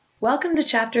Welcome to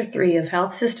Chapter 3 of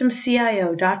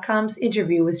HealthSystemCIO.com's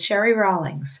interview with Sheri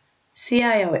Rawlings,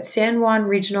 CIO at San Juan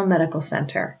Regional Medical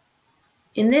Center.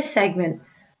 In this segment,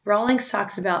 Rawlings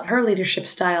talks about her leadership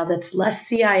style that's less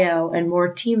CIO and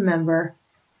more team member,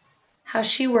 how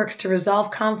she works to resolve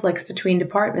conflicts between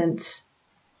departments,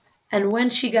 and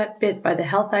when she got bit by the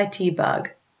health IT bug.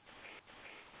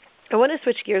 I want to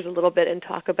switch gears a little bit and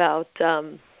talk about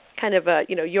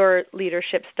your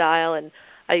leadership style. And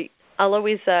I'll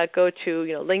always go to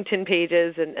LinkedIn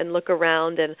pages and look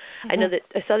around. And I know that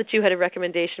I saw that you had a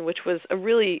recommendation, which was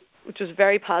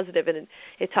very positive, and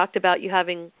it talked about you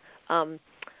having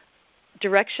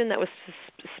direction that was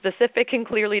specific and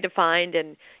clearly defined,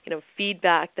 and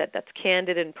feedback that's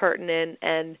candid and pertinent.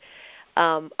 And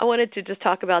I wanted to just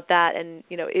talk about that. And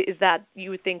is that, you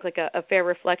would think, like a fair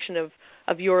reflection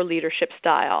of your leadership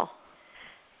style?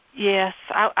 Yes,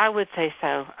 I would say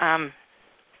so.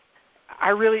 I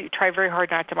really try very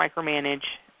hard not to micromanage,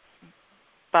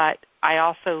 but I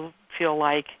also feel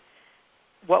like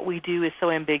what we do is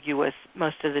so ambiguous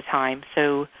most of the time.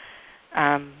 So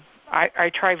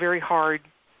I try very hard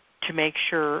to make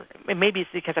sure, and maybe it's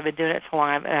because I've been doing it so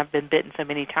long and I've been bitten so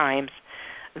many times,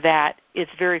 that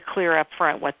it's very clear up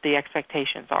front what the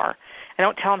expectations are. I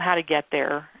don't tell them how to get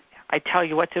there. I tell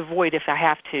you what to avoid if I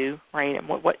have to, right? And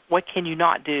what can you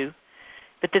not do?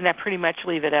 But then I pretty much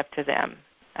leave it up to them.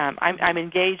 I'm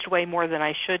engaged way more than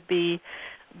I should be,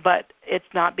 but it's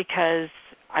not because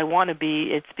I want to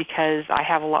be. It's because I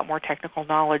have a lot more technical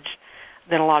knowledge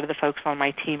than a lot of the folks on my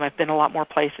team. I've been a lot more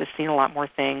places, seen a lot more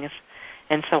things,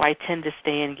 and so I tend to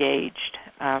stay engaged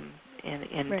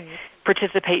and right.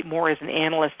 participate more as an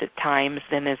analyst at times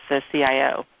than as a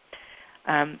CIO.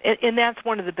 And that's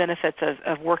one of the benefits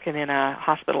of working in a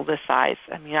hospital this size.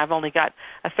 I mean, I've only got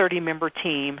a 30-member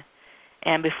team,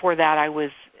 and before that I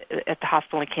was at the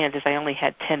hospital in Kansas. I only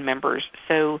had 10 members.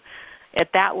 So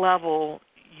at that level,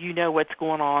 you know what's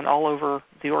going on all over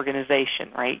the organization,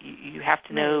 right? You have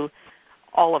to know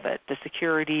all of it, the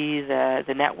security, the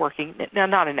networking. Now, I'm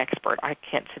not an expert. I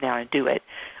can't sit down and do it,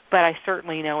 but I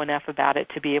certainly know enough about it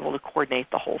to be able to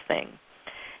coordinate the whole thing.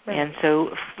 Right. And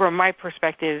so from my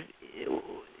perspective,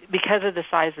 because of the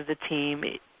size of the team,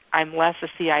 I'm less a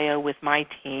CIO with my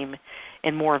team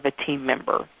and more of a team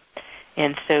member.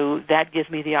 And so that gives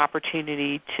me the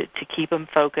opportunity to keep them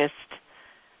focused,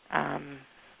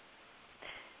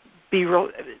 be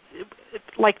real,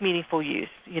 like meaningful use.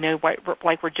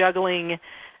 Like we're juggling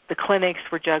the clinics,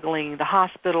 we're juggling the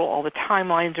hospital, all the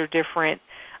timelines are different.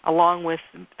 Along with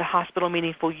the hospital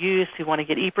meaningful use, we want to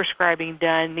get e-prescribing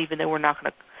done, even though we're not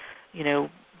going to,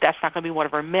 that's not going to be one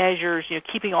of our measures.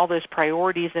 Keeping all those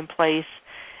priorities in place,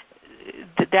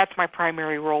 that's my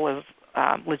primary role of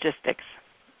logistics.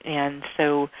 And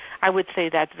so I would say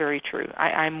that's very true.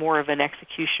 I'm more of an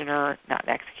executioner, not an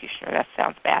executioner, that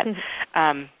sounds bad.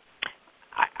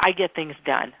 I get things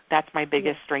done. That's my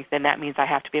biggest strength, and that means I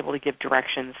have to be able to give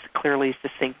directions clearly,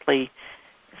 succinctly,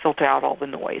 filter out all the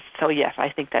noise. So, yes,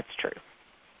 I think that's true.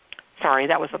 Sorry,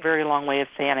 that was a very long way of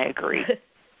saying I agree.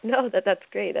 No, that's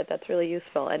great. That's really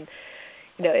useful. And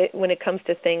when it comes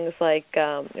to things like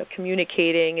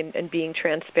communicating and being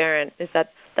transparent, is that's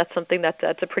something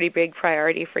that's a pretty big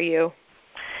priority for you?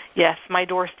 Yes, my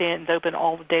door stands open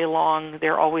all day long.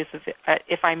 They're always,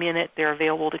 if I'm in it, they're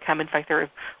available to come. In fact,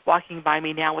 they're walking by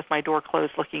me now with my door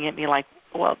closed, looking at me like,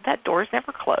 well, that door's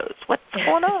never closed. What's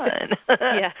going on?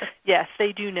 Yeah. Yes,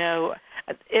 they do know.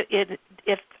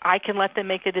 If I can let them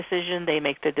make a decision, they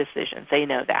make the decisions. They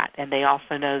know that. And they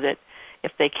also know that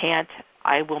if they can't,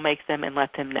 I will make them and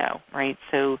let them know, right?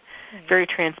 So very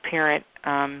transparent,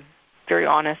 very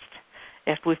honest.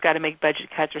 If we've got to make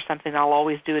budget cuts or something, I'll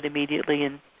always do it immediately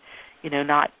and,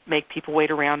 not make people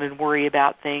wait around and worry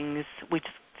about things. We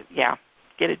just,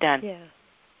 get it done.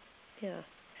 Yeah.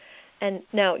 And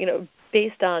now,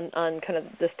 based on kind of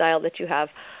the style that you have,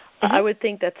 I would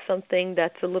think that's something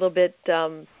that's a little bit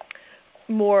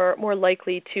more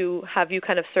likely to have you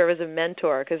kind of serve as a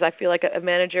mentor, because I feel like a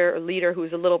manager or leader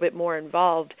who's a little bit more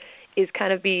involved is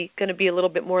kind of going to be a little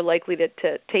bit more likely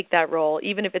to take that role,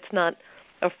 even if it's not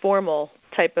a formal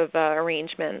type of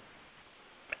arrangement.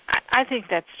 I think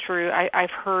that's true. I've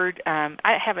heard,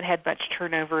 I haven't had much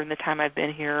turnover in the time I've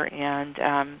been here, and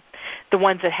the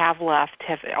ones that have left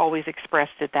have always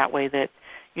expressed it that way, that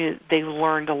they've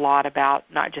learned a lot about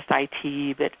not just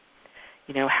IT, but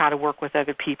how to work with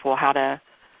other people, how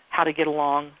to get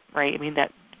along, right? I mean,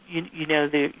 that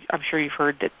I'm sure you've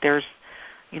heard that there's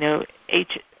HIM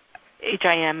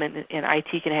and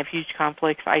IT can have huge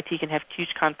conflicts. IT can have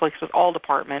huge conflicts with all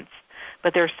departments,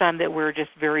 but there's some that we're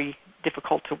just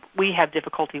we have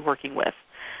difficulty working with.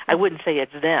 I wouldn't say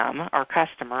it's them, our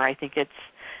customer. I think it's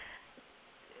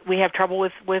we have trouble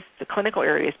with the clinical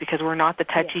areas because we're not the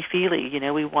touchy-feely. You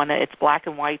know, we want to, it's black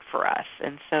and white for us.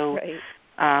 And so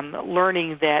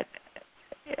learning that,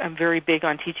 I'm very big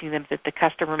on teaching them that the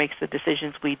customer makes the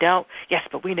decisions, we don't. Yes,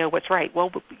 but we know what's right.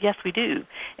 Well, yes, we do.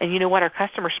 And you know what? Our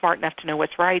customer's smart enough to know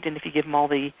what's right, and if you give them all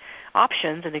the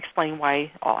options and explain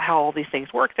how all these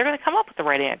things work, they're going to come up with the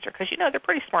right answer because, you know, they're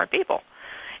pretty smart people.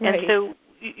 Right. And so,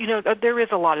 you know, there is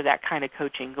a lot of that kind of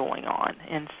coaching going on.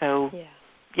 And so,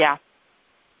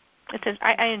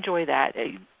 I enjoy that.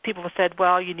 People have said,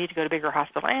 well, you need to go to a bigger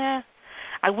hospital.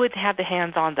 I wouldn't have the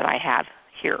hands-on that I have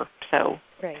here. So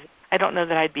I don't know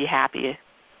that I'd be happy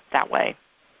that way.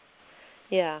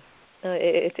 Yeah,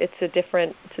 it's a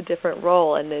different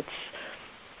role, and it's,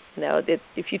 you know,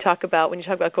 when you talk about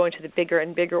going to the bigger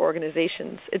and bigger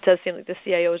organizations, it does seem like the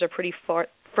CIOs are pretty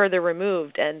further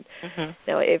removed, and you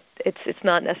know, it's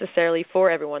not necessarily for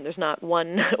everyone. There's not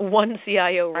one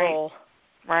CIO role.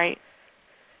 Right.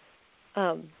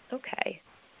 Okay.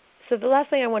 So the last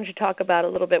thing I wanted to talk about a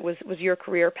little bit was your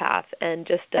career path and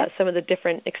just some of the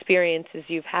different experiences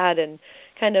you've had and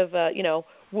kind of, you know,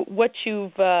 what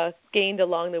you've gained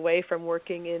along the way from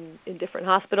working in different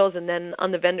hospitals and then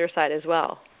on the vendor side as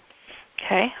well.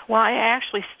 Okay. Well, I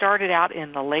actually started out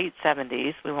in the late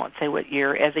 70s, we won't say what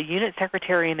year, as a unit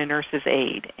secretary and a nurse's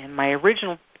aide. And my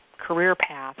original career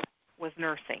path was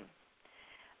nursing.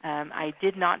 I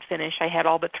did not finish. I had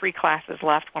all but 3 classes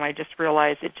left when I just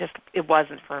realized it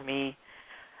wasn't for me.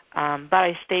 But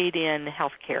I stayed in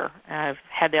healthcare. I've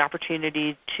had the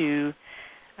opportunity to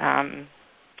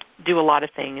do a lot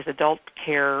of things: adult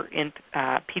care,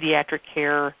 pediatric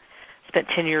care. Spent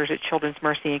 10 years at Children's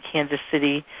Mercy in Kansas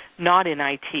City, not in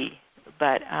IT,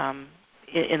 but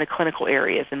in the clinical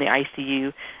areas, in the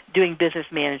ICU, doing business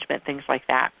management, things like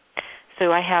that.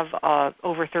 So I have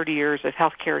over 30 years of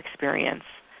healthcare experience.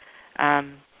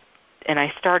 And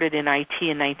I started in IT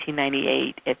in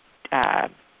 1998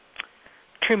 at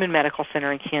Truman Medical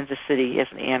Center in Kansas City as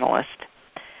an analyst.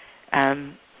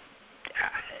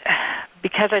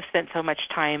 Because I've spent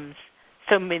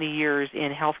so many years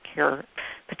in healthcare,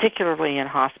 particularly in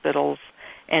hospitals,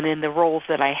 and in the roles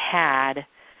that I had,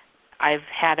 I've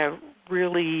had a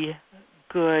really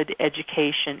good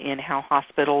education in how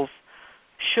hospitals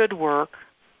should work,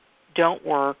 don't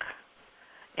work,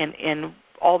 and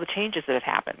all the changes that have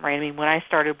happened, right? I mean, when I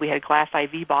started, we had glass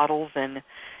IV bottles, and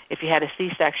if you had a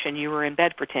C-section, you were in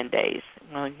bed for 10 days.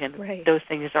 Well, again, those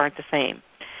things aren't the same.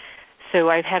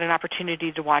 So I've had an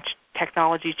opportunity to watch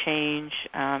technology change.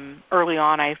 Early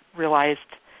on, I realized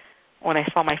when I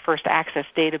saw my first Access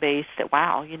database that,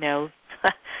 wow, you know,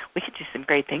 we could do some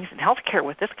great things in healthcare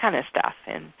with this kind of stuff.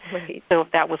 And so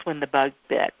that was when the bug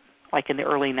bit, like in the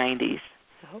early 90s.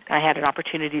 Okay. I had an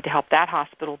opportunity to help that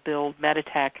hospital build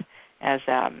Meditech as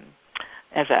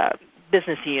a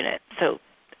business unit. So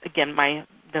again,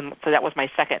 so that was my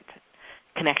second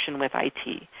connection with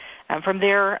IT. From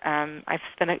there, I've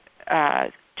spent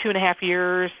 2.5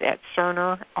 years at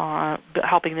Cerner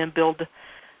helping them build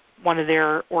one of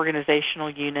their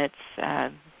organizational units,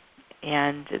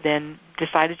 and then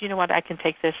decided, you know what, I can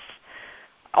take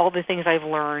all the things I've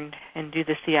learned and do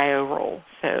the CIO role.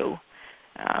 So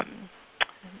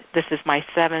this is my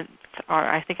 7th, or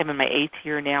I think I'm in my 8th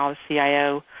year now as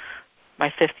CIO, my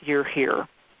 5th year here.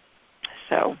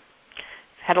 So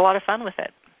had a lot of fun with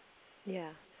it. Yeah.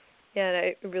 Yeah, and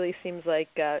it really seems like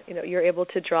you know, you're able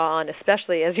to draw on,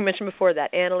 especially as you mentioned before,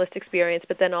 that analyst experience,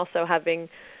 but then also having,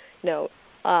 you know,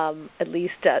 at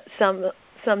least some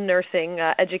nursing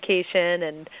education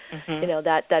and you know,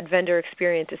 that vendor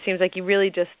experience. It seems like you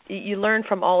really you learn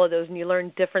from all of those, and you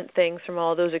learn different things from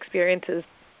all of those experiences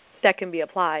that can be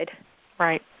applied.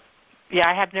 Right. Yeah,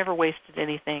 I have never wasted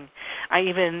anything. I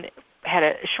even had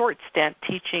a short stint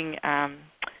teaching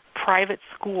private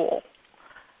school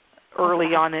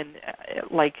early on in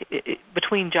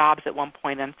between jobs at one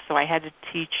point, and so I had to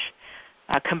teach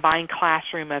a combined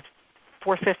classroom of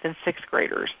 4th, 5th, and 6th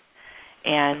graders.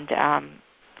 And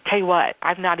tell you what,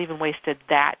 I've not even wasted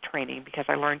that training because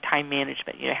I learned time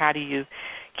management. You know, how do you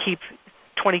keep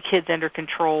 20 kids under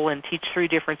control and teach 3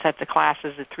 different sets of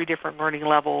classes at 3 different learning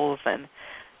levels? And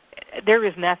there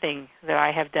is nothing that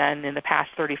I have done in the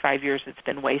past 35 years that's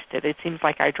been wasted. It seems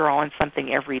like I draw on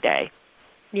something every day.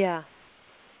 Yeah.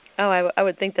 Oh, I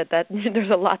would think that there's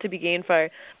a lot to be gained by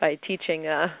teaching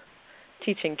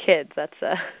kids. That's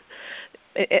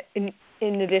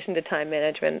in addition to time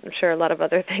management. I'm sure a lot of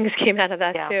other things came out of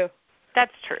that too.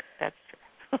 That's true. That's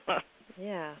true.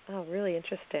 Yeah. Oh, really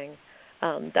interesting.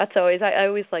 That's I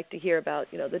always like to hear about,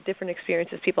 you know, the different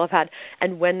experiences people have had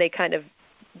and when they kind of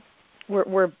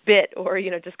were bit or,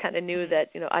 just kind of knew that,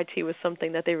 IT was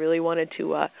something that they really wanted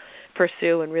to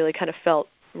pursue and really kind of felt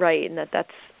right, and I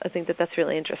think that's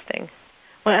really interesting.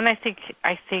 Well, and I think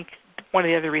one of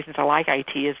the other reasons I like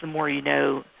IT is the more you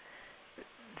know,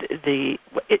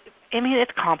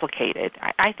 it's complicated.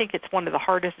 I think it's one of the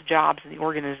hardest jobs in the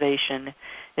organization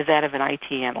is that of an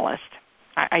IT analyst.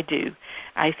 I do.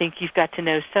 I think you've got to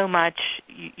know so much.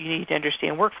 You need to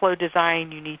understand workflow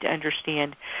design. You need to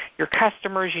understand your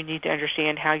customers. You need to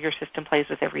understand how your system plays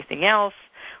with everything else,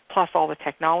 plus all the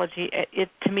technology.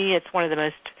 To me, it's one of the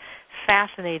most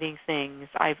fascinating things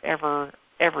I've ever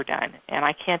done. And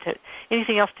I can't.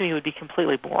 Anything else to me would be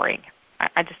completely boring.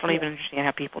 I just don't even understand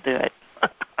how people do it.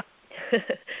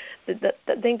 I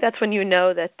think that's when you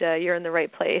know that you're in the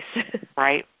right place.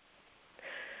 Right.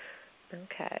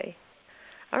 Okay.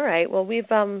 All right. Well, we've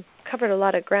covered a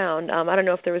lot of ground. I don't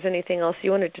know if there was anything else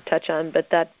you wanted to touch on, but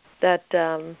it's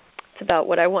about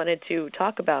what I wanted to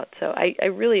talk about. So I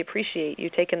really appreciate you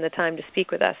taking the time to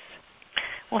speak with us.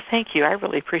 Well, thank you. I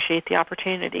really appreciate the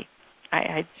opportunity.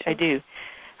 I do.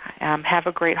 Have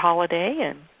a great holiday.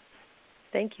 And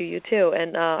thank you. You too.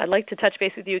 And I'd like to touch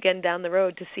base with you again down the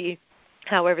road to see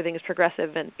how everything is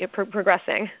progressing.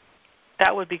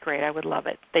 That would be great. I would love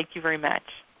it. Thank you very much.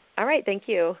 All right. Thank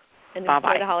you. And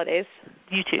bye-bye. Enjoy the holidays.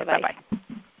 You too. Bye-bye.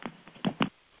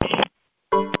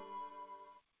 Bye-bye.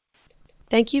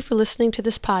 Thank you for listening to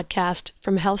this podcast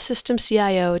from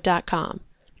healthsystemcio.com.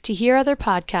 To hear other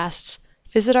podcasts,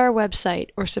 visit our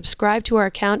website or subscribe to our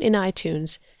account in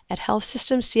iTunes at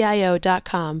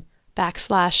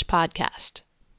healthsystemcio.com/podcast.